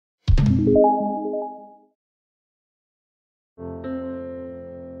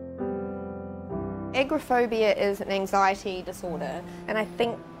Agoraphobia is an anxiety disorder, and I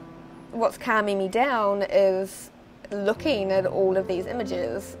think what's calming me down is looking at all of these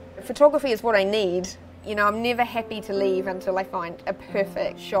images. Photography is what I need. You know, I'm never happy to leave until I find a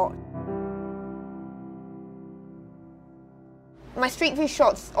perfect shot. My street view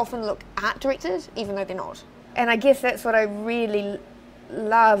shots often look art directed, even though they're not. And I guess that's what I really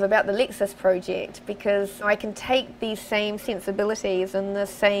love about the Lexus project, because I can take these same sensibilities and the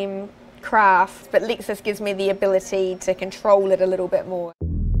same craft, but Lexus gives me the ability to control it a little bit more.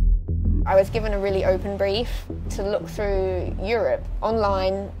 I was given a really open brief to look through Europe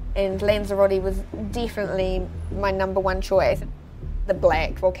online, and Lanzarote was definitely my #1 choice. The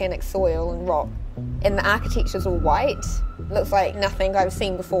black volcanic soil and rock, and the architecture's all white. Looks like nothing I've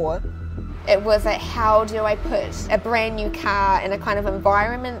seen before. It was like, how do I put a brand new car in a kind of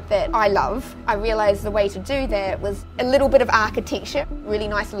environment that I love? I realised the way to do that was a little bit of architecture, really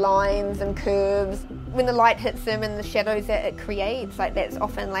nice lines and curves. When the light hits them and the shadows that it creates, like that's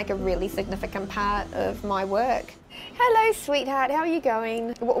often like a really significant part of my work. Hello, sweetheart, how are you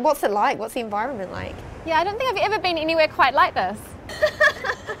going? What's it like? What's the environment like? Yeah, I don't think I've ever been anywhere quite like this.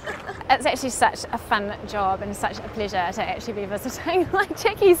 It's actually such a fun job and such a pleasure to actually be visiting like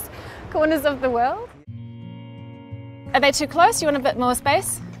Jackie's corners of the world. Are they too close? You want a bit more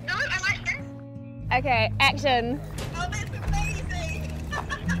space? No, I like this. Okay, action. Oh, that's amazing.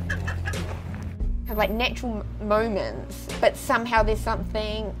 Have like natural moments, but somehow there's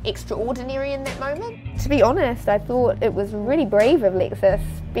something extraordinary in that moment. To be honest, I thought it was really brave of Lexus,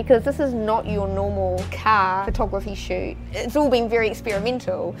 because this is not your normal car photography shoot. It's all been very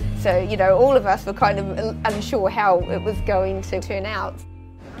experimental, so you know, all of us were kind of unsure how it was going to turn out.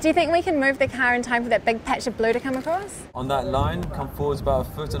 Do you think we can move the car in time for that big patch of blue to come across? On that line, come forwards about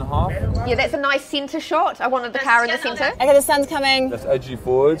 1.5 feet. Yeah, that's a nice centre shot. I wanted the car in the centre. Okay, the sun's coming. Let's edge you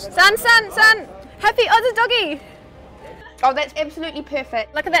forwards. Sun, sun, sun! Happy Aussie doggy! Oh, that's absolutely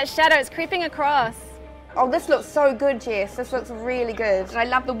perfect. Look at that shadow, it's creeping across. Oh, this looks so good, Jess. This looks really good. And I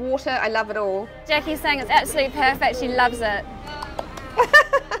love the water, I love it all. Jackie's saying it's absolutely perfect, she loves it.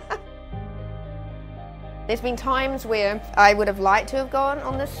 There's been times where I would have liked to have gone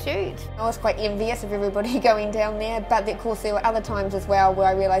on this shoot. I was quite envious of everybody going down there, but of course there were other times as well where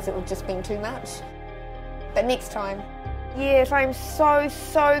I realised it would just been too much. But next time. Yes, I'm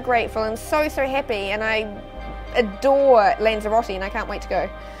so grateful and so happy, and I adore Lanzarote and I can't wait to go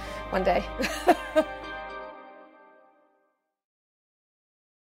one day.